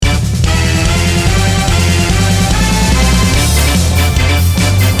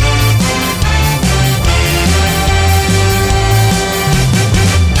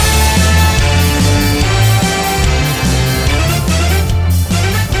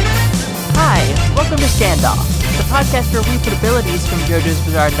Standoff, the podcast where we put abilities from JoJo's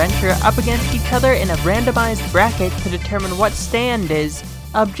Bizarre Adventure up against each other in a randomized bracket to determine what stand is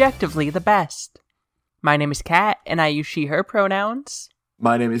objectively the best. My name is Kat, and I use she/her pronouns.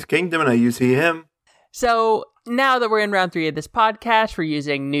 My name is Kingdom, and I use he/him. So, now that we're in round 3 of this podcast, we're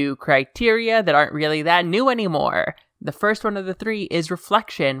using new criteria that aren't really that new anymore. The first one of the 3 is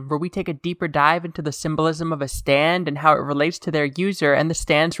Reflection, where we take a deeper dive into the symbolism of a stand and how it relates to their user and the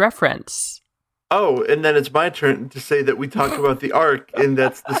stand's reference. Oh, and then it's my turn to say that we talk about the arc, and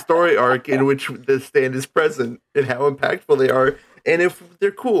that's the story arc in which the stand is present, and how impactful they are, and if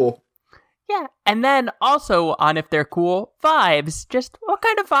they're cool. Yeah, and then also on if they're cool, vibes. Just what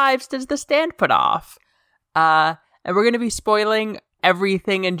kind of vibes does the stand put off? And we're going to be spoiling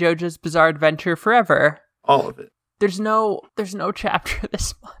everything in JoJo's Bizarre Adventure forever. All of it. There's no chapter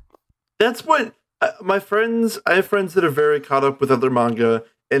this month. That's what I have friends that are very caught up with other manga,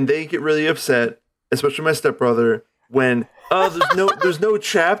 and they get really upset, especially my stepbrother, when there's no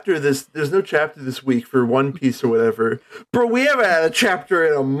chapter this week for One Piece or whatever. Bro, we haven't had a chapter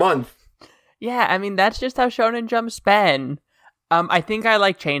in a month. Yeah, I mean that's just how Shonen Jump's been. I think I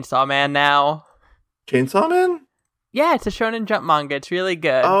like Chainsaw Man now. Chainsaw Man? Yeah, it's a Shonen Jump manga. It's really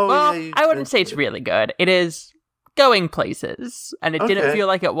good. Oh, well, yeah, I wouldn't say it's really good. It is going places, and it didn't feel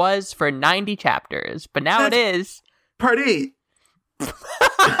like it was for 90 chapters, but now it is. Part 8.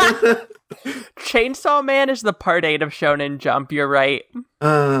 Chainsaw Man is the part 8 of Shonen Jump, you're right.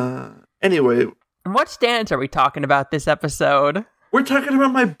 Anyway. What stands are we talking about this episode? We're talking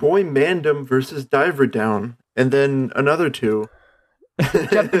about my boy Mandem versus Diver Down, and then another 2.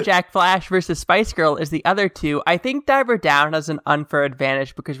 Jumpin' Jack Flash versus Spice Girl is the other 2. I think Diver Down has an unfair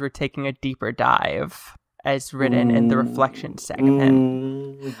advantage because we're taking a deeper dive, as written in the Reflection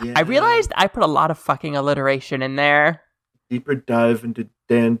segment. Yeah. I realized I put a lot of fucking alliteration in there. Deeper dive into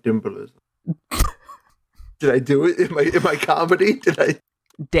Dan Dimbalism. Did I do it? In my comedy? Did I?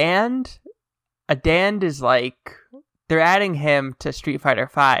 Dand? A Dand is like... They're adding him to Street Fighter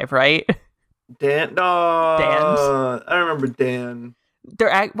V, right? Dan? No. Dan's? I remember Dan.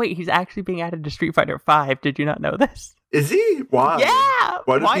 Wait, he's actually being added to Street Fighter V. Did you not know this? Is he? Why? Yeah!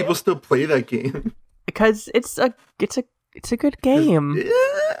 Why do people still play that game? Because it's a good game.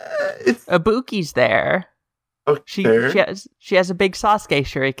 Ibuki's there. Oh, she has a big Sasuke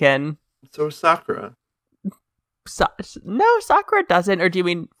shuriken. So Sakura. No, Sakura doesn't. Or do you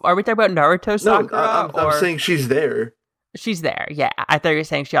mean, are we talking about Naruto Sakura? No, I'm saying she's there. She's there, yeah. I thought you were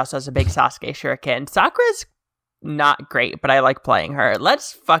saying she also has a big Sasuke shuriken. Sakura's not great, but I like playing her.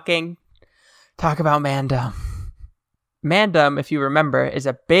 Let's fucking talk about Mandem. Mandem, if you remember, is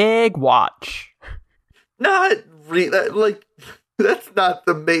a big watch. Not really. Like, that's not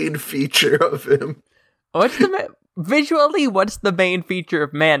the main feature of him. Visually, what's the main feature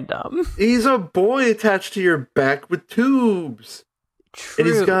of Mandem? He's a boy attached to your back with tubes. True.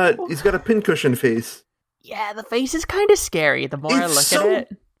 And he's got a pincushion face. Yeah, the face is kind of scary the more I look at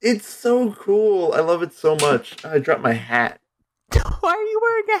it. It's so cool. I love it so much. I dropped my hat. Why are you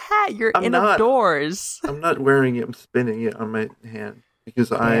wearing a hat? You're indoors. I'm not wearing it. I'm spinning it on my hand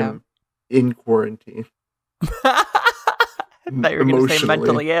because I'm in quarantine. I thought you were going to say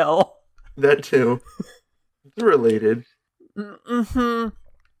mentally ill. That too. It's related. Mm-hmm.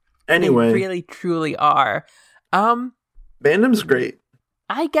 Anyway. They really, truly are. Mandem's great.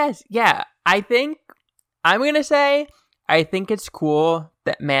 I guess, yeah. I think it's cool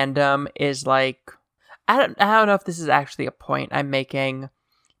that Mandem is like... I don't know if this is actually a point I'm making,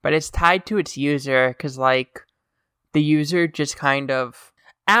 but it's tied to its user, because, like, the user just kind of...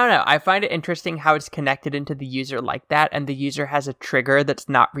 I don't know. I find it interesting how it's connected into the user like that, and the user has a trigger that's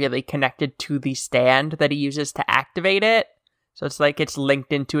not really connected to the stand that he uses to activate it. So it's like it's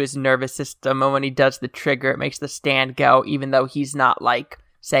linked into his nervous system, and when he does the trigger, it makes the stand go, even though he's not, like,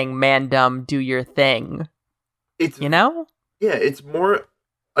 saying, Mandem, do your thing. You know? Yeah, it's more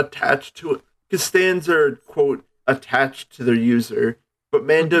attached to it. Because stands are, quote, attached to their user, but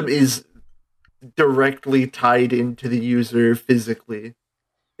Mandem is directly tied into the user physically.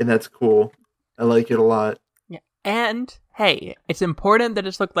 And that's cool. I like it a lot. Yeah. And, hey, it's important that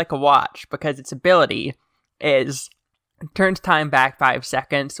it's looked like a watch, because its ability is turns time back 5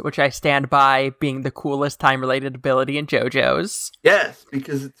 seconds, which I stand by being the coolest time-related ability in JoJo's. Yes,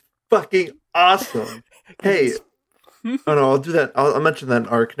 because it's fucking awesome. Hey, oh no, I'll do that. I'll mention that in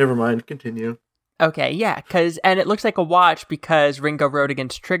arc. Never mind. Continue. Okay, yeah, and it looks like a watch because Ringo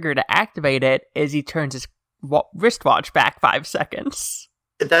Rodigan's trigger to activate it is he turns his wristwatch back 5 seconds.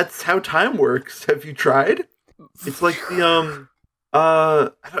 That's how time works. Have you tried? It's like the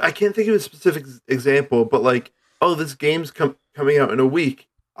I can't think of a specific example, but like, oh, this game's coming out in a week.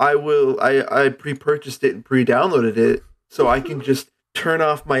 I pre-purchased it and pre-downloaded it so I can just turn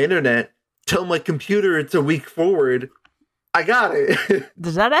off my internet, tell my computer it's a week forward. I got it.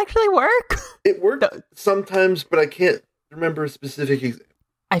 Does that actually work? It works sometimes, but I can't remember a specific example.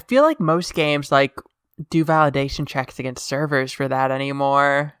 I feel like most games like do validation checks against servers for that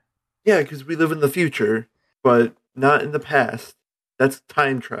anymore. Yeah, because we live in the future, but not in the past. That's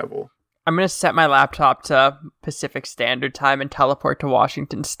time travel. I'm going to set my laptop to Pacific Standard Time and teleport to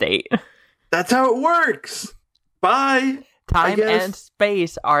Washington State. That's how it works. Bye. Time and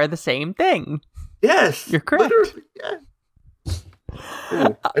space are the same thing. Yes. You're correct. Literally, yeah.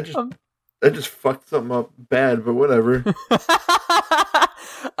 Ooh, I just fucked something up bad, but whatever.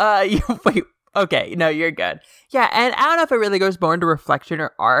 Wait. Okay, no, you're good. Yeah, and I don't know if it really goes more into reflection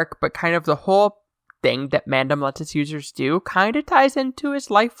or arc, but kind of the whole thing that Mandam lets its users do kind of ties into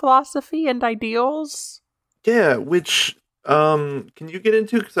his life philosophy and ideals. Yeah, which can you get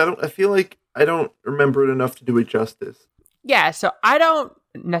into? Because I feel like I don't remember it enough to do it justice. Yeah, so I don't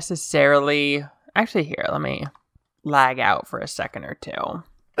necessarily. Actually, here, let me lag out for a second or two.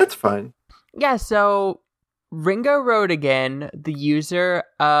 That's fine. Yeah, so Ringo Rodigan, the user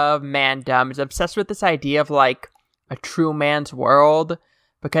of Mandam, is obsessed with this idea of like a true man's world,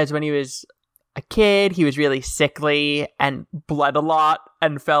 because when he was a kid, he was really sickly and bled a lot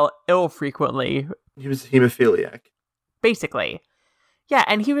and fell ill frequently. He was hemophiliac. Basically. Yeah,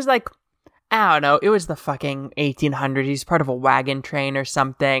 and he was like, I don't know, it was the fucking 1800s. He's part of a wagon train or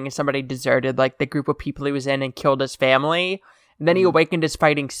something. Somebody deserted like the group of people he was in and killed his family. And then he awakened his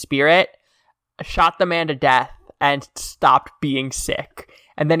fighting spirit, shot the man to death, and stopped being sick.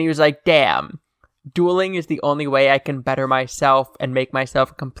 And then he was like, damn, dueling is the only way I can better myself and make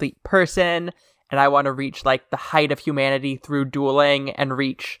myself a complete person. And I want to reach like the height of humanity through dueling and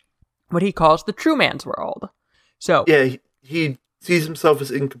reach what he calls the true man's world. So yeah, he sees himself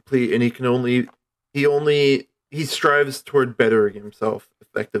as incomplete, and he strives toward bettering himself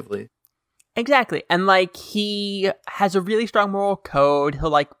effectively. Exactly. And like he has a really strong moral code. He'll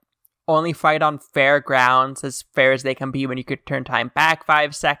like only fight on fair grounds, as fair as they can be when you could turn time back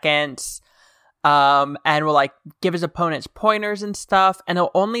 5 seconds. And will like give his opponents pointers and stuff, and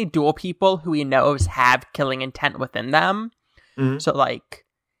he'll only duel people who he knows have killing intent within them. Mm-hmm. So like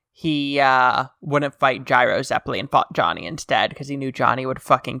he wouldn't fight Gyro Zeppeli and fought Johnny instead, because he knew Johnny would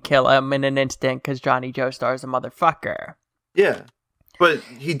fucking kill him in an instant, because Johnny Joestar is a motherfucker. Yeah, but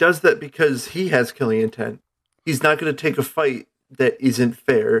he does that because he has killing intent. He's not going to take a fight that isn't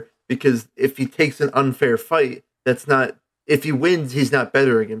fair, because if he takes an unfair fight, that's not... If he wins, he's not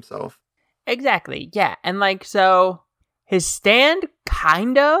bettering himself. Exactly, yeah. And like, so his stand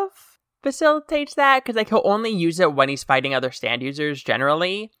kind of facilitates that, because like he'll only use it when he's fighting other stand users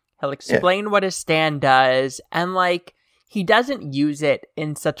generally. He'll explain what his stand does, and like he doesn't use it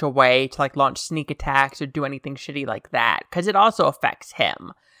in such a way to like launch sneak attacks or do anything shitty like that, because it also affects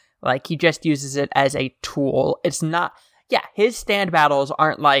him. Like he just uses it as a tool. It's not... Yeah, his stand battles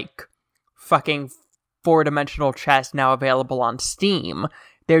aren't like fucking 4-dimensional chess now available on Steam.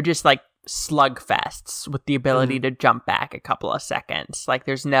 They're just like slugfests with the ability to jump back a couple of seconds. Like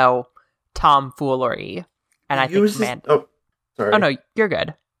there's no tomfoolery. And I think Oh, sorry. Oh no, you're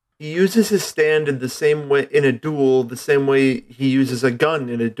good. He uses his stand in the same way in a duel, the same way he uses a gun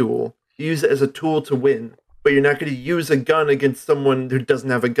in a duel. You use it as a tool to win, but you're not going to use a gun against someone who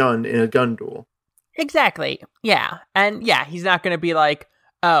doesn't have a gun in a gun duel. Exactly. Yeah. And yeah, he's not going to be like,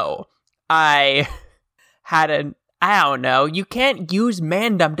 oh, I don't know. You can't use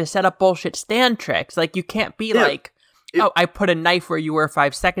Mandam to set up bullshit stand tricks. Like, you can't be I put a knife where you were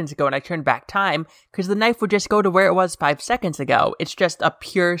 5 seconds ago and I turned back time, because the knife would just go to where it was 5 seconds ago. It's just a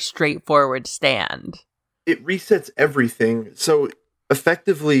pure, straightforward stand. It resets everything. So,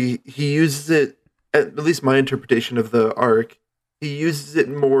 effectively, he uses it, at least my interpretation of the arc, he uses it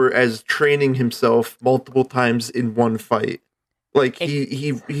more as training himself multiple times in one fight. Like,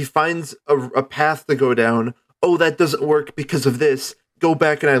 he finds a path to go down. Oh, that doesn't work because of this. Go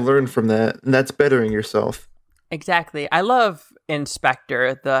back and I learned from that. And that's bettering yourself. Exactly. I love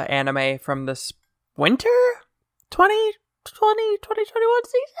Inspector, the anime from this winter? 2021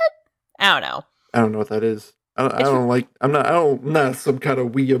 season? I don't know. I don't know what that is. I'm not some kind of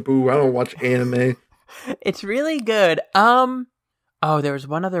weeaboo. I don't watch anime. It's really good. Oh, there was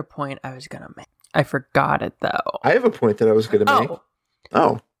one other point I was gonna make. I forgot it though. I have a point that I was gonna make.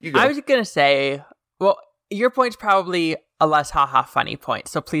 Oh, you go. I was gonna say, well, your point's probably a less haha funny point,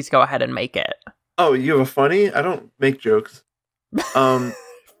 so please go ahead and make it. Oh, you have a funny? I don't make jokes. I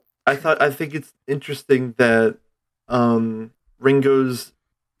think it's interesting that Ringo's...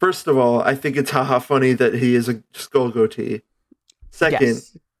 First of all, I think it's haha funny that he is a skull goatee. Second,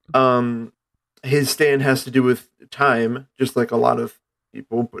 Yes. His stand has to do with time, just like a lot of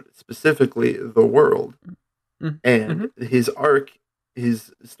people, but specifically the world. Mm-hmm. And his arc,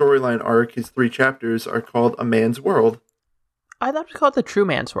 his storyline arc, his 3 chapters are called A Man's World. I thought it was called The True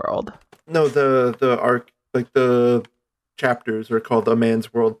Man's World. No, the arc, like the chapters are called A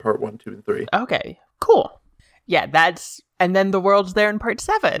Man's World Part 1, 2, and 3. Okay, cool. Yeah, and then the world's there in part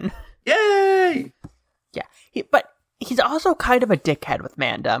 7. Yay! Yeah, but he's also kind of a dickhead with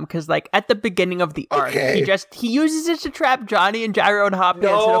Mandem, because, like, at the beginning of the arc, he uses it to trap Johnny and Gyro and Hopkins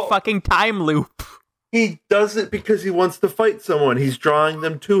in a fucking time loop. He does it because he wants to fight someone. He's drawing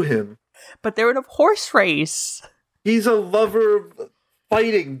them to him. But they're in a horse race. He's a lover of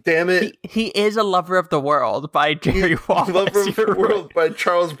fighting, damn it. He is a lover of the world by Jerry Wallace. Lover of the World by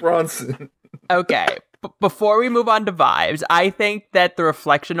Charles Bronson. Okay, before we move on to vibes, I think that the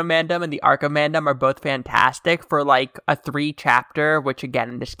Reflection of Mandem and the Arc of Mandem are both fantastic for, like, a 3-chapter, which, again,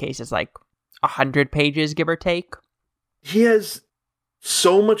 in this case is, like, 100 pages, give or take. He has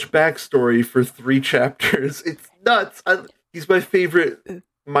so much backstory for 3 chapters. It's nuts. He's my favorite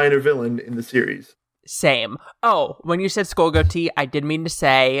minor villain in the series. Same. Oh, when you said Skull Goatee, I did mean to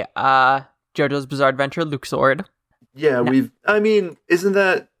say JoJo's Bizarre Adventure, Luke Sword. Yeah, isn't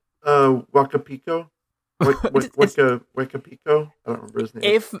that Waka Pico? Weka Pico? I don't remember his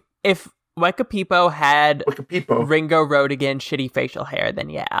name. If Weka Pipo had Weka Ringo Rodigan shitty facial hair, then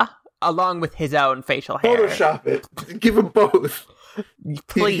yeah. Along with his own facial hair. Photoshop it. Give him both.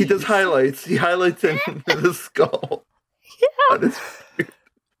 Please. He does highlights. He highlights in the skull. Yeah.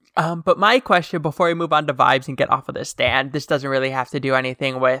 But my question, before we move on to vibes and get off of this stand, this doesn't really have to do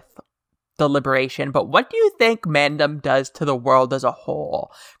anything with the liberation, but what do you think Mandem does to the world as a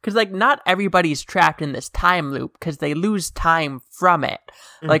whole? Because, like, not everybody's trapped in this time loop because they lose time from it.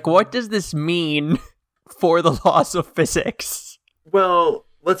 Mm-hmm. Like, what does this mean for the laws of physics? Well,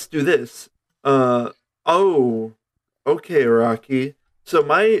 let's do this. Okay, Araki. So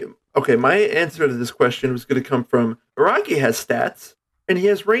my answer to this question was going to come from Araki has stats, and he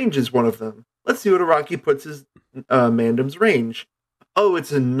has range as one of them. Let's see what Araki puts his Mandem's range. Oh,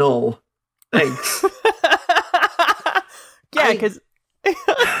 it's a null. Thanks. Yeah, because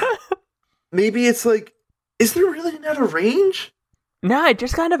maybe it's like, is there really not a range? No, it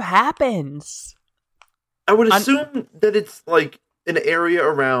just kind of happens. I would assume that it's like an area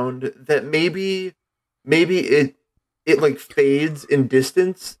around that maybe it like fades in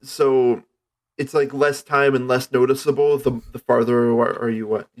distance, so it's like less time and less noticeable the farther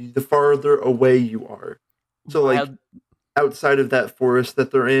the farther away you are. So like outside of that forest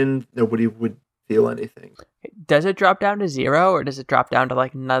that they're in, nobody would feel anything. Does it drop down to 0, or does it drop down to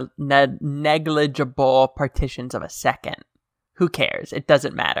like negligible partitions of a second? Who cares? It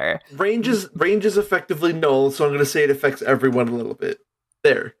doesn't matter. Range is effectively null, so I'm going to say it affects everyone a little bit.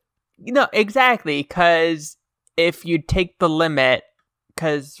 There. No, exactly, because if you take the limit,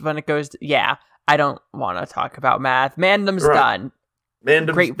 because when it goes to, I don't want to talk about math. Mandem's done.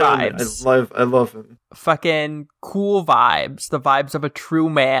 Mandem's great done. vibes. I love him. Fucking cool vibes. The vibes of a true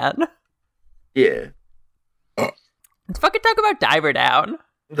man. Yeah. Let's fucking talk about Diver Down.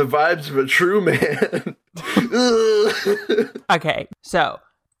 The vibes of a true man. Okay, so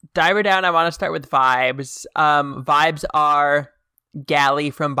Diver Down, I want to start with vibes. Vibes are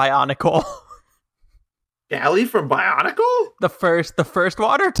Galley from Bionicle. Galley from Bionicle? The first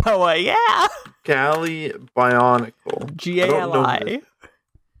water toa, yeah. Galley Bionicle. Gali.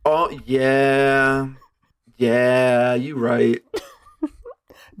 Oh, yeah. Yeah, you right.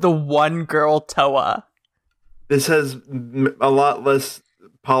 The one girl toa. This has a lot less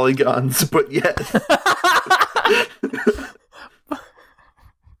polygons, but yes.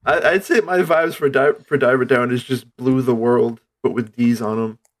 I'd say my vibes for Diver Down is just Blue the World, but with D's on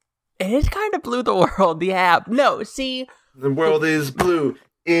them. It is kind of Blue the World, yeah. No, see... The world is blue,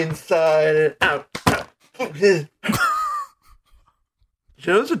 inside and out. Did you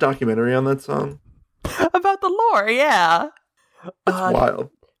know there's a documentary on that song? About the lore, yeah. That's wild.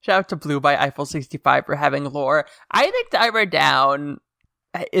 Shout out to Blue by Eiffel 65 for having lore. I think Diver Down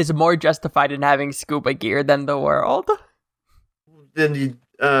is more justified in having scuba gear than the world. Then you,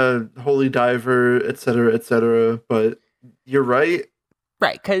 Holy Diver, etc., but you're right.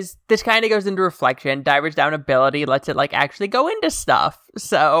 Right, because this kind of goes into reflection. Diver's Down ability lets it, like, actually go into stuff.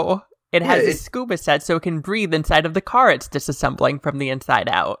 So it has a scuba set so it can breathe inside of the car it's disassembling from the inside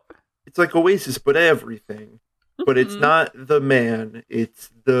out. It's like Oasis, but everything. But it's not the man, it's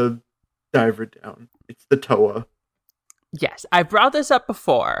the Diver Down. It's the Toa. Yes, I brought this up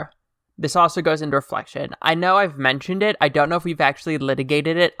before. This also goes into reflection. I know I've mentioned it. I don't know if we've actually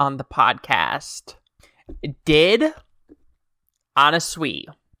litigated it on the podcast. Anasui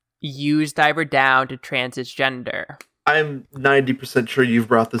used Diver Down to transit gender. I'm 90% sure you've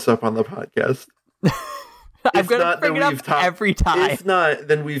brought this up on the podcast. I'm going to bring it up every time. If not,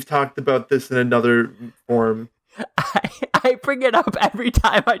 then we've talked about this in another form. I bring it up every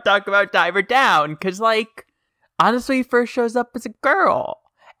time I talk about Diver Down, because, like, Anasui first shows up as a girl.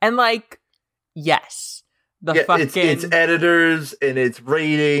 And, like, yes, it's editors and it's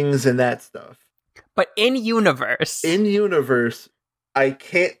ratings and that stuff. But in universe, I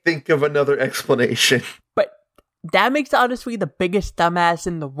can't think of another explanation. But that makes Anasui the biggest dumbass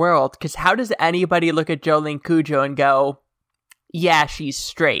in the world, because how does anybody look at Jolene Cujo and go, yeah, she's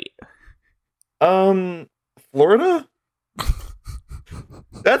straight? Florida?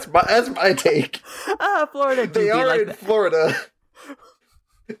 That's my take. Florida. They are like in that. Florida.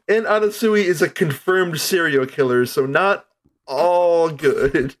 And Anasui is a confirmed serial killer, so not all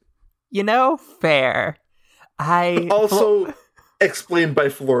good. You know, fair. Also explained by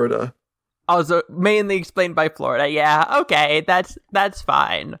Florida. Also mainly explained by Florida. Yeah, okay, that's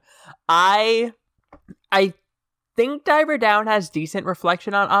fine. I think Diver Down has decent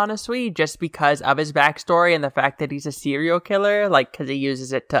reflection on Anasui just because of his backstory and the fact that he's a serial killer, like, because he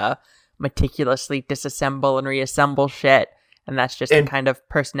uses it to meticulously disassemble and reassemble shit, and that's just the kind of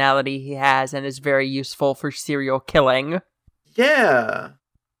personality he has and is very useful for serial killing. Yeah.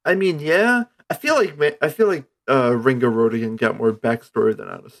 I mean, yeah. I feel like Ringo Rodigan got more backstory than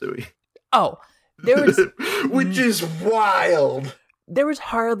Anasui. Oh, there was... Which is wild! There was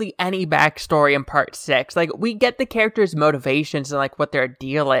hardly any backstory in part 6. Like, we get the characters' motivations and, like, what their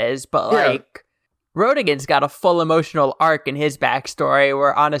deal is, but, like, Rodigan's got a full emotional arc in his backstory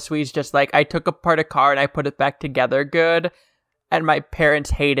where Anasui's just like, I took apart a car and I put it back together good, and my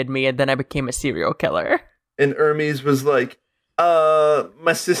parents hated me, and then I became a serial killer. And Hermes was like,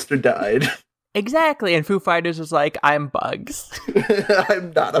 my sister died. Exactly, and Foo Fighters was like, I'm Bugs.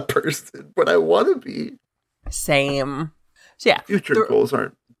 I'm not a person, but I want to be. Same. So yeah. Future goals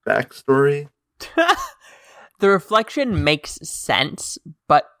aren't backstory. The reflection makes sense,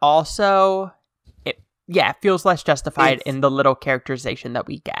 but also, it feels less justified in the little characterization that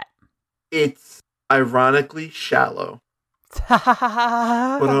we get. It's ironically shallow. No,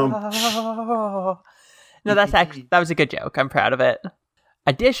 that was a good joke. I'm proud of it.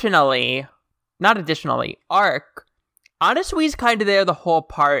 Arc, Anasui's kind of there the whole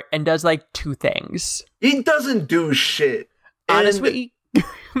part and does like 2 things. He doesn't do shit. Anasui.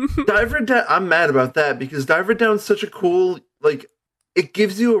 Diver Down, I'm mad about that because Diver Down's such a cool, like, it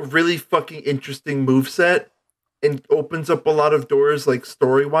gives you a really fucking interesting moveset and opens up a lot of doors, like,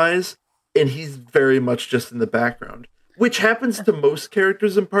 story-wise, and he's very much just in the background. Which happens to most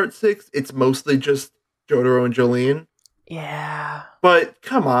characters in Part 6. It's mostly just Jotaro and Jolene. Yeah. But,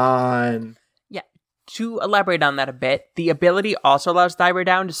 come on. Yeah, to elaborate on that a bit, the ability also allows Diver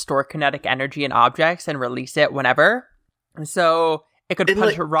Down to store kinetic energy in objects and release it whenever. And so it could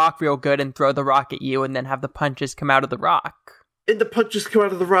punch a rock real good and throw the rock at you and then have the punches come out of the rock. And the punches come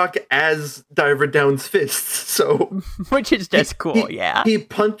out of the rock as Diver Down's fists, so... Which is just cool, yeah. He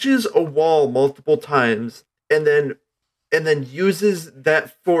punches a wall multiple times and then uses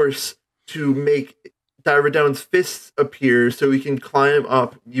that force to make Diver Down's fists appear so he can climb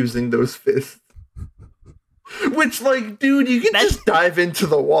up using those fists. Which, like, dude, you can just dive into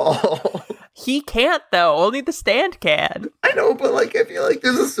the wall. He can't, though. Only the stand can. I know, but, like, I feel like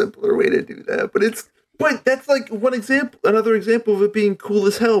there's a simpler way to do that. But that's, like, another example of it being cool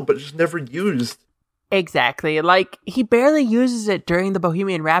as hell, but just never used. Exactly. Like, he barely uses it during the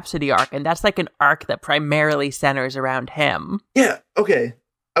Bohemian Rhapsody arc, and that's, like, an arc that primarily centers around him. Yeah, okay.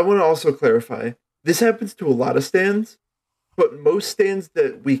 I want to also clarify. This happens to a lot of stands, but most stands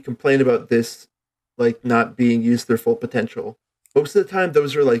that we complain about this, like, not being used their full potential, most of the time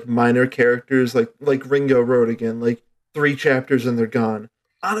those are, like, minor characters, like Ringo Rodigan, like, 3 chapters and they're gone.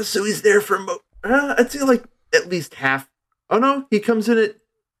 Anasui's there for, I'd say, like, at least half. Oh, no, he comes in at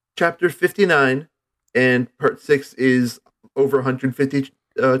chapter 59, and part 6 is over 150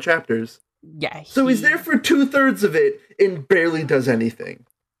 chapters. Yeah. So he's there for 2/3 of it and barely does anything.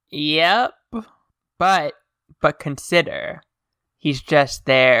 Yep. But consider, he's just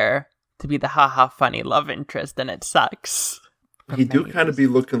there to be the haha funny love interest, and it sucks. He do kind of be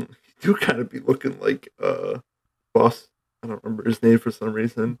looking like boss. I don't remember his name for some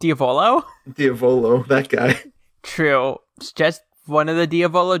reason. Diavolo, that guy. True. It's just one of the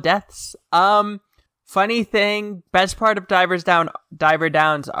Diavolo deaths. Funny thing, best part of Diver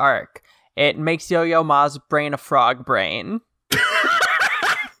Down's arc, it makes Yo-Yo Ma's brain a frog brain.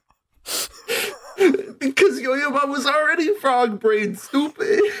 Because Yo-Yo Ma was already frog brain,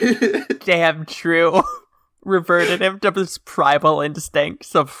 stupid. Damn true. reverted him to his primal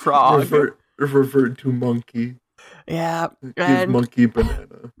instincts of frog. Revert to monkey. Yeah. Give monkey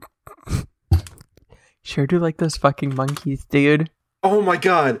banana. Sure do like those fucking monkeys, dude. Oh my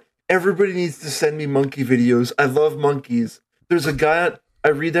god. Everybody needs to send me monkey videos. I love monkeys. There's a guy, I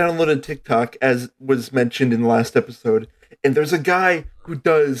re-downloaded TikTok, as was mentioned in the last episode, and there's a guy who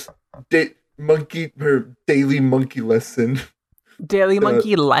does daily monkey lesson. Daily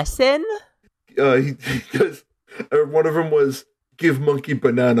monkey lesson? He does, one of them was, give monkey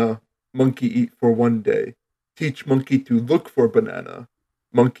banana, monkey eat for one day. Teach monkey to look for banana,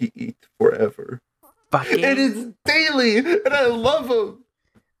 monkey eat forever. Fucking... And it's daily, and I love him.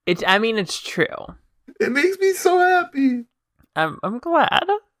 It's true. It makes me so happy. I'm glad.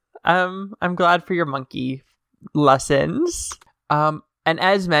 I'm glad for your monkey lessons. And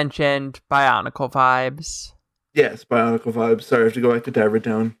as mentioned, Bionicle vibes. Yes, Bionicle vibes. Sorry, I have to go back to Diver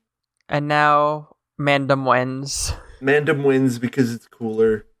Down. And now Mandem wins. Mandem wins because it's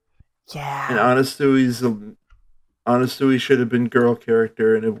cooler. Yeah. And Honest Suey should have been girl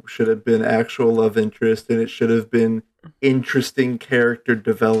character, and it should have been actual love interest, and it should have been interesting character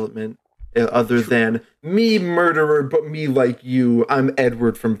development. Other than me murderer, but me like you. I'm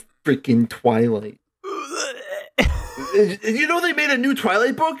Edward from freaking Twilight. You know they made a new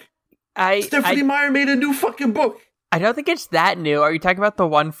Twilight book? Stephanie Meyer made a new fucking book. I don't think it's that new. Are you talking about the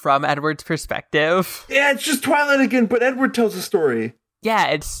one from Edward's perspective? Yeah, it's just Twilight again, but Edward tells a story. Yeah,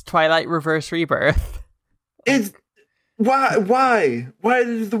 it's Twilight Reverse Rebirth. It's... Why? Why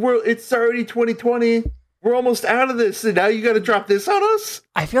did the world... It's already 2020. We're almost out of this, and now you gotta drop this on us?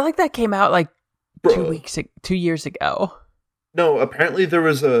 I feel like that came out, 2 years ago. No, apparently there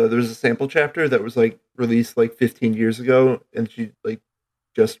was a sample chapter that was, released, 15 years ago, and she,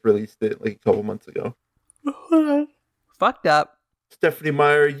 just released it, a couple months ago. Fucked up. Stephanie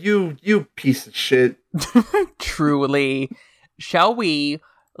Meyer, you piece of shit. Truly. Shall we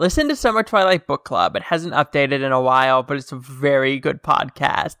listen to Summer Twilight Book Club? It hasn't updated in a while, but it's a very good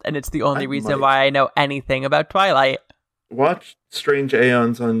podcast, and it's the only reason why I know anything about Twilight. Watch Strange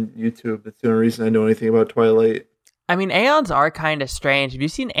Aeons on YouTube. That's the only reason I know anything about Twilight. I mean, Aeons are kind of strange. Have you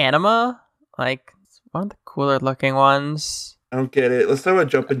seen Anima? It's one of the cooler looking ones. I don't get it. Let's talk about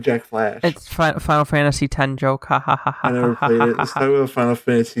Jumpin' Jack Flash. It's Final Fantasy X joke. Ha ha ha ha. I never played it. Let's talk about Final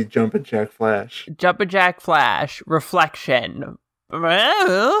Fantasy Jumpin' Jack Flash. Jumpin' Jack Flash. Reflection.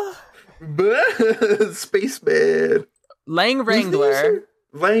 Spaceman. Lang Wrangler.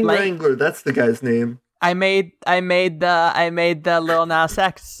 Wrangler, that's the guy's name. I made the Lil Nas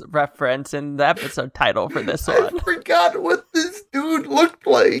X reference in the episode title for this one. I forgot what this dude looked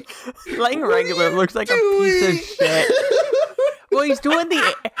like. Lang Wrangler looks like a piece of shit. Well, he's doing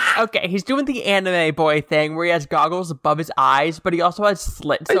the anime boy thing where he has goggles above his eyes, but he also has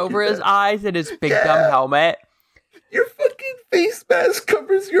slits over his eyes and his big dumb helmet. Your fucking face mask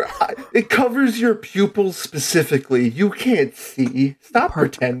covers your eye. It covers your pupils specifically. You can't see. Stop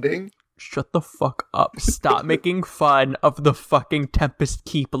pretending. Shut the fuck up. Stop making fun of the fucking Tempest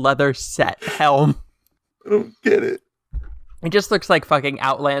Keep leather set helm. I don't get it. It just looks like fucking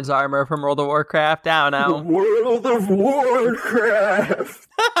Outland's armor from World of Warcraft. I don't know. The World of Warcraft.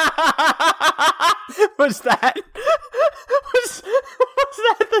 Was that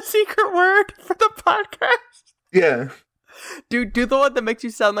the secret word for the podcast? Yeah. Do the one that makes you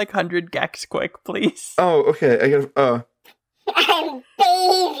sound like 100 Gex quick, please. Oh, okay. I gotta, I'm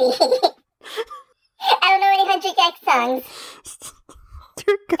baby. I don't know any 100 Gex songs.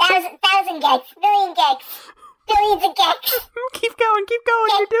 Thousand Gex, million Gex, billions of Gex. Keep going, you're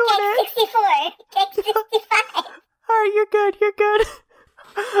doing Gex it. 64, Gex 65. Alright, you're good.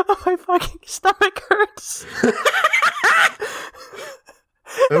 Oh, my fucking stomach hurts.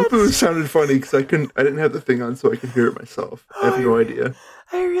 I hope it sounded funny because I didn't have the thing on so I could hear it myself. I have no idea.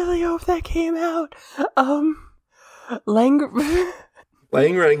 I really hope that came out. Lang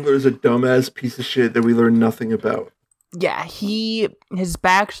Wrangler is a dumbass piece of shit that we learn nothing about. Yeah, his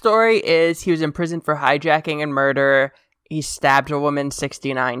backstory is he was in prison for hijacking and murder. He stabbed a woman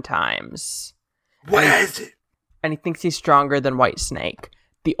 69 times. What is it? And he thinks he's stronger than Whitesnake.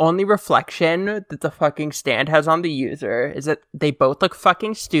 The only reflection that the fucking stand has on the user is that they both look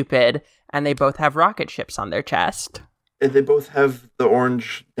fucking stupid, and they both have rocket ships on their chest. And they both have the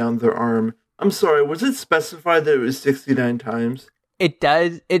orange down their arm. I'm sorry, was it specified that it was 69 times? It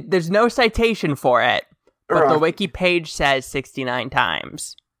does. There's no citation for it, but Araki. the wiki page says 69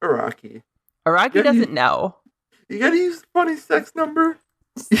 times. Araki. Araki doesn't know. You gotta use the funny sex number?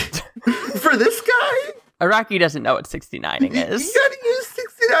 For this guy? Araki doesn't know what 69ing is. You gotta use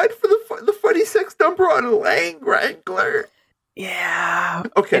 69 for the funny sex number on Lang Wrangler. Yeah.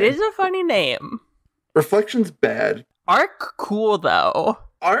 Okay. It is a funny name. Reflection's bad. Arc cool though.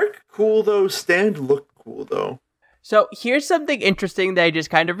 Arc cool though. Stand look cool though. So here's something interesting that I just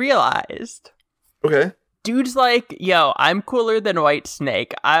kind of realized. Okay. Dude's like, yo, I'm cooler than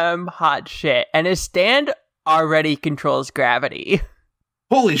Whitesnake. I'm hot shit. And his stand already controls gravity.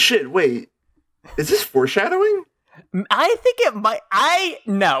 Holy shit, wait. Is this foreshadowing? I think it might.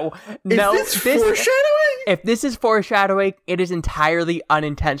 No. Is this foreshadowing? If this is foreshadowing, it is entirely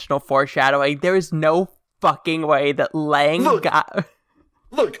unintentional foreshadowing. There is no fucking way that Lang got...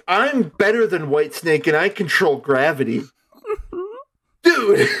 Look, I'm better than Whitesnake and I control gravity.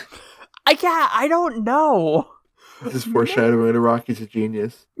 Dude! I don't know. This is foreshadowing. Rocky's a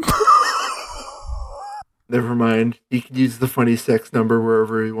genius. Never mind. He can use the funny sex number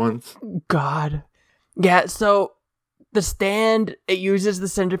wherever he wants. God. Yeah, so the stand, it uses the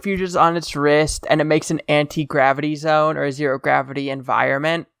centrifuges on its wrist and it makes an anti-gravity zone or a zero-gravity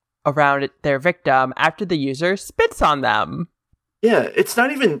environment around their victim after the user spits on them. Yeah, it's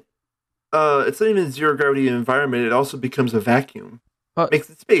not even a zero-gravity environment. It also becomes a vacuum. Makes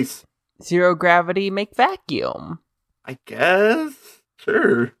it space. Zero-gravity make vacuum. I guess?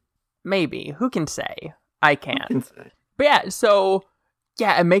 Sure. Maybe. Who can say? I can't. Who can say? But yeah, so,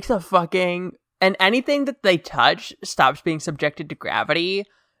 yeah, it makes a fucking... And anything that they touch stops being subjected to gravity.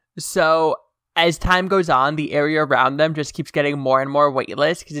 So as time goes on, the area around them just keeps getting more and more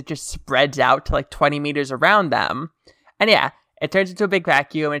weightless because it just spreads out to like 20 meters around them. And yeah, it turns into a big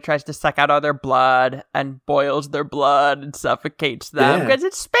vacuum. It tries to suck out all their blood and boils their blood and suffocates them because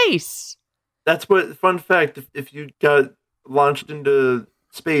it's space. That's what, fun fact, if you got launched into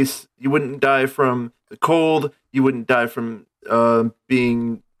space, you wouldn't die from the cold. You wouldn't die from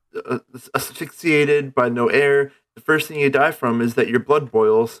being... asphyxiated by no air. The first thing you die from is that your blood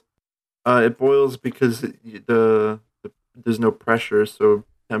boils. It boils because there's no pressure, so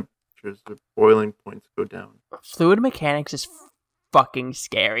temperatures, the boiling points go down. Fluid mechanics is fucking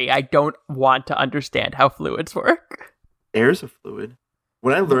scary. I don't want to understand how fluids work. Air's a fluid.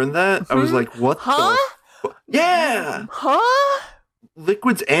 When I learned that, I was like, what the... Yeah! Huh?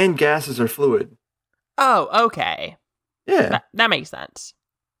 Liquids and gases are fluid. Oh, okay. Yeah. That makes sense.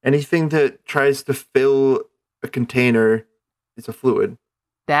 Anything that tries to fill a container is a fluid.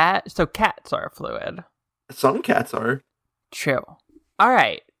 So cats are a fluid. Some cats are. True. All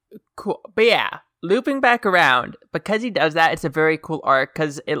right. Cool. But yeah, looping back around, because he does that, it's a very cool arc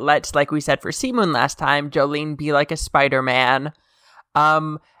because it lets, like we said for Seamoon last time, Jolene be like a Spider-Man.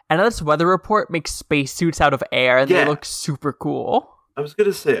 And this weather report makes spacesuits out of air and they look super cool. I was going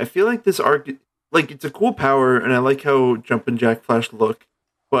to say, I feel like this arc, like, it's a cool power and I like how Jumpin' Jack Flash look.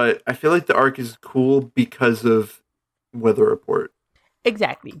 But I feel like the arc is cool because of Weather Report.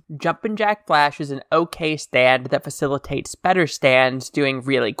 Exactly. Jumpin' Jack Flash is an okay stand that facilitates better stands doing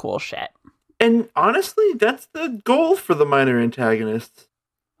really cool shit. And honestly, that's the goal for the minor antagonists.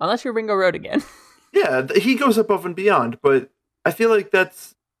 Unless you're Ringo Road again. Yeah, he goes above and beyond, but I feel like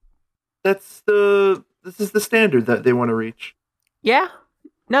this is the standard that they want to reach. Yeah.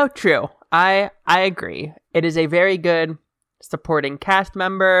 No, true. I agree. It is a very good supporting cast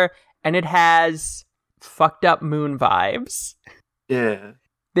member, and it has fucked up Moon vibes. Yeah.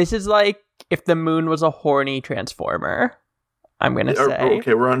 This is like if the Moon was a horny transformer, I'm gonna say.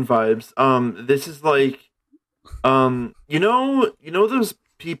 Okay, we're on vibes. This is like, you know those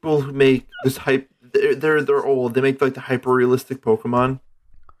people who make this hype. They're old. They make like the hyper realistic Pokemon.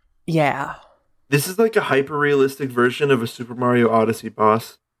 Yeah. This is like a hyper realistic version of a Super Mario Odyssey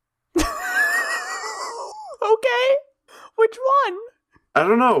boss. Okay. Which one? I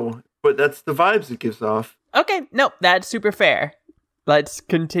don't know, but that's the vibes it gives off. Okay, no, that's super fair. Let's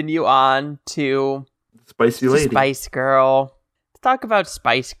continue on to Spicy Lady. Spice Girl. Let's talk about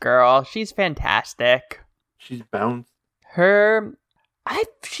Spice Girl. She's fantastic. She's bounced.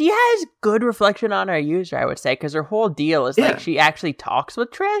 She has good reflection on her user, I would say, because her whole deal is like she actually talks with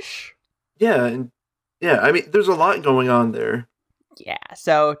Trish. Yeah, I mean, there's a lot going on there. Yeah,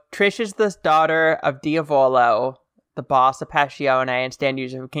 so Trish is the daughter of Diavolo, the boss of Passione and stand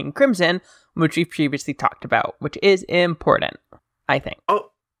user of King Crimson, which we previously talked about, which is important, I think.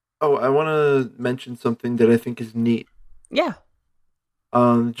 Oh, I want to mention something that I think is neat. Yeah.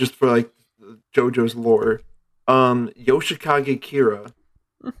 Just for like JoJo's lore. Yoshikage Kira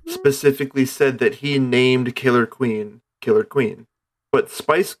specifically said that he named Killer Queen. But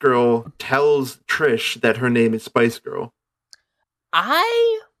Spice Girl tells Trish that her name is Spice Girl.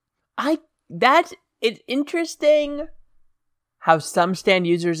 It's interesting how some stand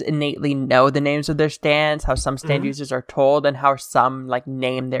users innately know the names of their stands, how some stand users are told, and how some, like,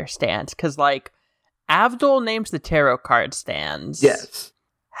 name their stands. Because, like, Avdol names the tarot card stands. Yes.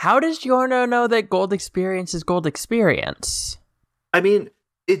 How does Giorno know that gold experience is gold experience? I mean,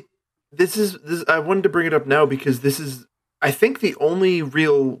 this. I wanted to bring it up now because this is, I think, the only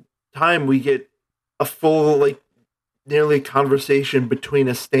real time we get a full, like, nearly conversation between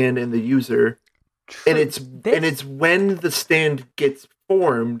a stand and the user. True. And it's when the stand gets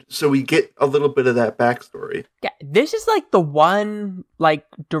formed, so we get a little bit of that backstory. Yeah, this is like the one like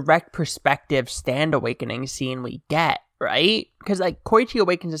direct perspective stand awakening scene we get, right? Because like Koichi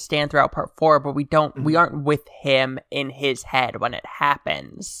awakens a stand throughout part 4, but we aren't with him in his head when it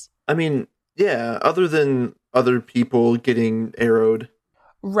happens. I mean, yeah, other than other people getting arrowed.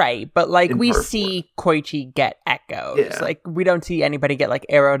 Right, but like we part see Koichi get echoes. Yeah. Like we don't see anybody get like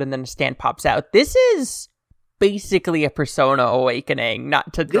arrowed and then a stand pops out. This is basically a Persona awakening,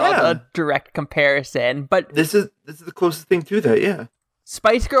 not to draw the direct comparison, but this is the closest thing to that, yeah.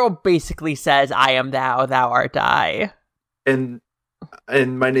 Spice Girl basically says, "I am thou, thou art I." And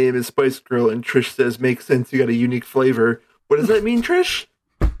my name is Spice Girl, and Trish says, "Makes sense, you got a unique flavor." What does that mean, Trish?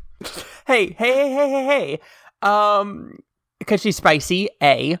 Hey. Because she's spicy,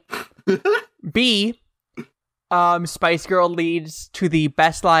 A. B, Spice Girl leads to the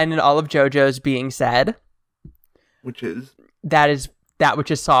best line in all of JoJo's being said. Which is? That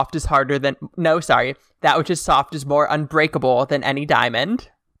which is soft is harder than... No, sorry. That which is soft is more unbreakable than any diamond.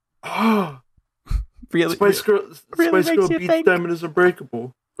 Oh. Really? Spice Girl really beats think? diamond is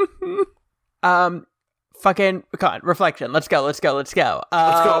unbreakable. Fucking... Come on, reflection. Let's go. Let's go.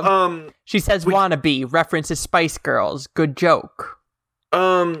 She says wannabe, references Spice Girls. Good joke.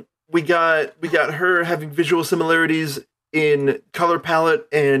 We got her having visual similarities in color palette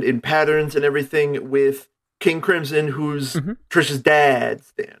and in patterns and everything with King Crimson, who's Trish's dad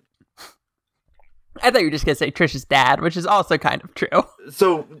stand. I thought you were just going to say Trish's dad, which is also kind of true.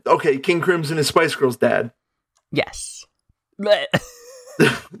 So, okay, King Crimson is Spice Girl's dad. Yes.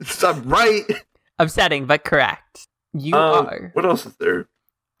 I'm right. Upsetting, but correct. You are. What else is there?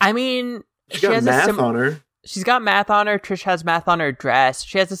 I mean, she got math on her. She's got math on her. Trish has math on her dress.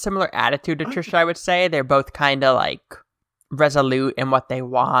 She has a similar attitude to Trish, I would say. They're both kind of like resolute in what they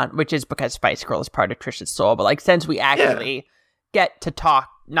want, which is because Spice Girl is part of Trish's soul. But like, since we actually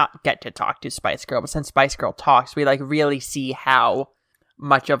not get to talk to Spice Girl, but since Spice Girl talks, we like really see how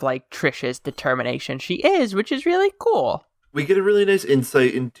much of like Trish's determination she is, which is really cool. We get a really nice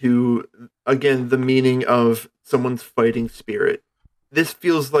insight into, again, the meaning of someone's fighting spirit. This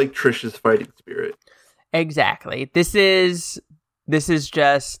feels like Trish's fighting spirit. Exactly. This is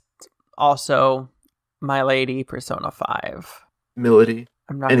just also My Lady Persona 5. Melody.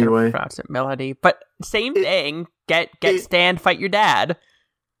 I'm not going to pronounce it Melody, but same thing. Get stand, fight your dad.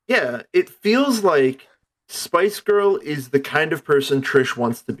 Yeah, it feels like Spice Girl is the kind of person Trish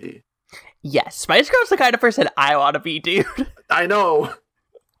wants to be. Yes, Spice Girl's the kind of person I want to be, dude. I know.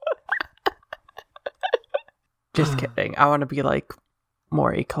 Just kidding. I want to be like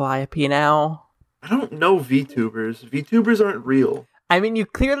Mori Calliope now. I don't know VTubers. VTubers aren't real. I mean, you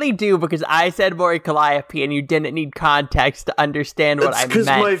clearly do, because I said Mori Calliope and you didn't need context to understand what I meant. That's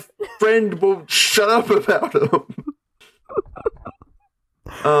because my friend won't shut up about him.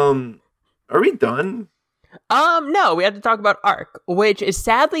 Are we done? No, we have to talk about Arc, which is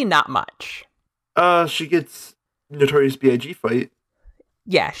sadly not much. She gets Notorious B.I.G. fight.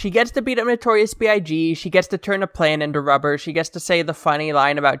 Yeah, she gets to beat up Notorious B.I.G., she gets to turn a plan into rubber, she gets to say the funny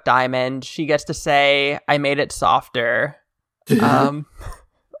line about Diamond, she gets to say, I made it softer.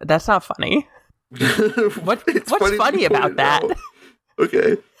 That's not funny. What's funny about that?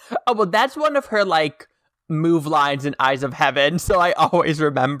 Okay. Oh, well, that's one of her, like, move lines in Eyes of Heaven, so I always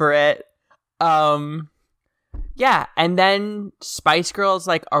remember it. Yeah, and then Spice Girl's,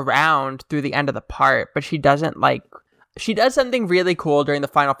 like, around through the end of the part, but she doesn't, like... She does something really cool during the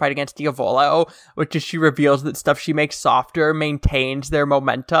final fight against Diavolo, which is she reveals that stuff she makes softer maintains their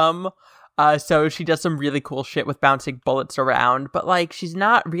momentum. So she does some really cool shit with bouncing bullets around, but, like, she's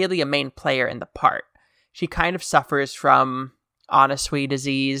not really a main player in the part. She kind of suffers from Anasui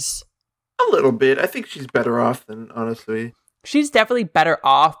disease. A little bit. I think she's better off than Anasui. She's definitely better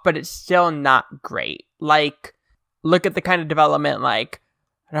off, but it's still not great. Like, look at the kind of development, like,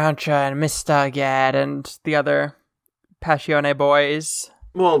 Rancha and Mistagad and the other Passione boys.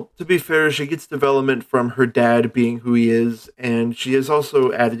 Well, to be fair, she gets development from her dad being who he is, and she is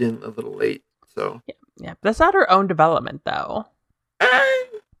also added in a little late, so... Yeah, that's not her own development, though.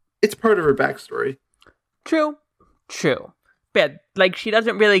 It's part of her backstory. True. But, like, she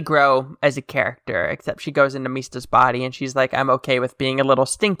doesn't really grow as a character, except she goes into Mista's body, and she's like, I'm okay with being a little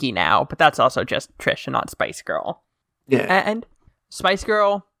stinky now, but that's also just Trish and not Spice Girl. Yeah. And Spice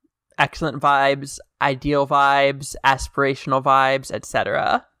Girl, excellent vibes, ideal vibes, aspirational vibes,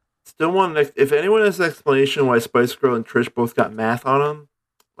 etc. Still want if anyone has an explanation why Spice Girl and Trish both got math on them,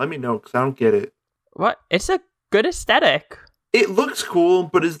 let me know, because I don't get it. What? It's a good aesthetic. It looks cool,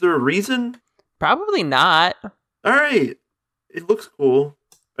 but is there a reason? Probably not. All right. It looks cool.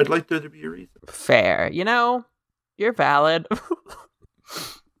 I'd like there to be a reason. Fair. You know, you're valid.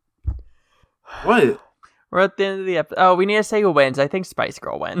 What? We're at the end of the episode. Oh, we need to say who wins. I think Spice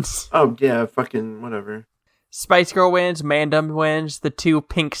Girl wins. Oh, yeah, fucking whatever. Spice Girl wins, Mandem wins, the two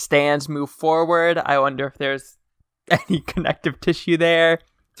pink stands move forward. I wonder if there's any connective tissue there.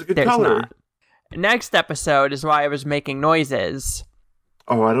 It's a good There's color. not. Next episode is why I was making noises.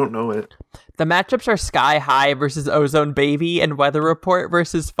 Oh, I don't know it. The matchups are Sky High versus Ozone Baby and Weather Report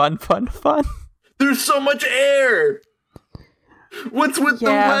versus Fun Fun Fun. There's so much air! What's with the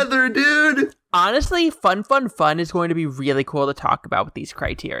weather, dude? Honestly, Fun Fun Fun is going to be really cool to talk about with these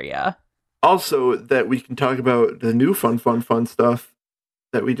criteria. Also, that we can talk about the new fun stuff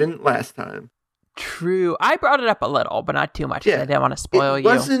that we didn't last time. True. I brought it up a little, but not too much. Yeah, I didn't want to spoil you.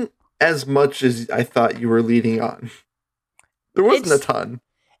 It wasn't as much as I thought you were leading on. There wasn't a ton.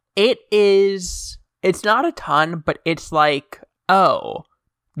 It's not a ton, but it's like, oh,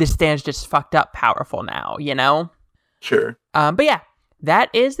 this stand's just fucked up powerful now, you know? Sure. But yeah, that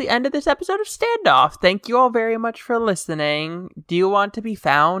is the end of this episode of Standoff. Thank you all very much for listening. Do you want to be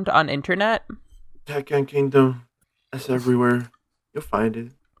found on internet? Tekken Kingdom. That's everywhere. You'll find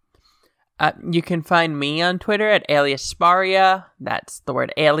it. You can find me on Twitter at Alias Sparia. That's the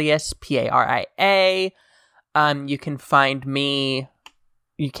word alias, Paria. You can find me.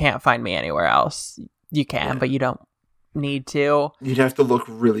 You can't find me anywhere else. You can, but you don't need to. You'd have to look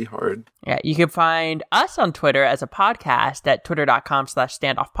really hard. Yeah, you can find us on Twitter as a podcast at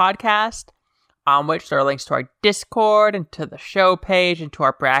twitter.com/standoffpodcast, on which there are links to our Discord and to the show page and to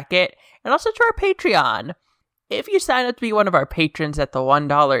our bracket, and also to our Patreon. If you sign up to be one of our patrons at the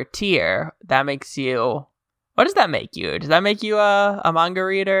 $1 tier, that makes you... What does that make you? Does that make you a manga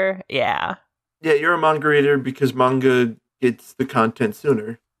reader? Yeah. Yeah, you're a manga reader because manga gets the content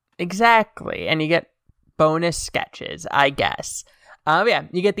sooner. Exactly, and you get bonus sketches, I guess. Yeah,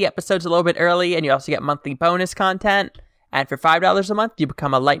 you get the episodes a little bit early, and you also get monthly bonus content. And for $5 a month, you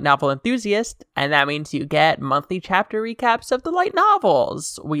become a light novel enthusiast, and that means you get monthly chapter recaps of the light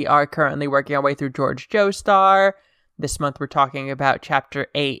novels. We are currently working our way through George Joestar. This month, we're talking about Chapter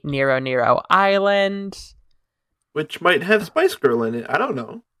 8, Nero Island, which might have Spice Girl in it. I don't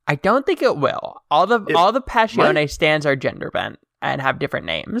know. I don't think it will. All the Passione stands are gender bent and have different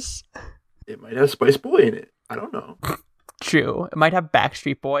names. It might have Spice Boy in it. I don't know. True. It might have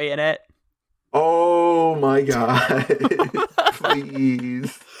Backstreet Boy in it. Oh my god.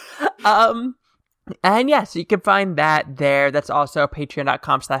 Please. And yeah, so you can find that there. That's also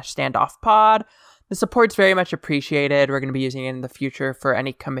patreon.com/standoffpod. The support's very much appreciated. We're going to be using it in the future for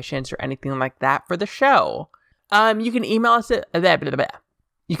any commissions or anything like that for the show. You can email us at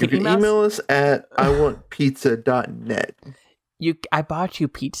You can email us at iwantpizza.net. I bought you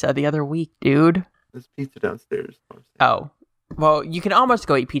pizza the other week, dude. There's pizza downstairs. Oh. Well, you can almost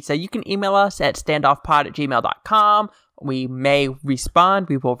go eat pizza. You can email us at standoffpod@gmail.com. We may respond.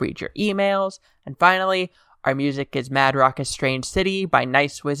 We will read your emails. And finally, our music is Mad Rock's Strange City by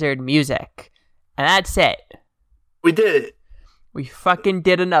Nice Wizard Music. And that's it. We did it. We fucking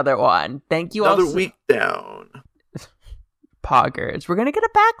did another one. Thank you all. Another week down. Poggers. We're going to get a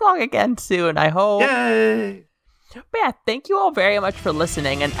backlog again soon, I hope. Yay! But yeah, thank you all very much for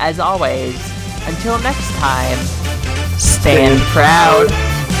listening. And as always, until next time, stand proud.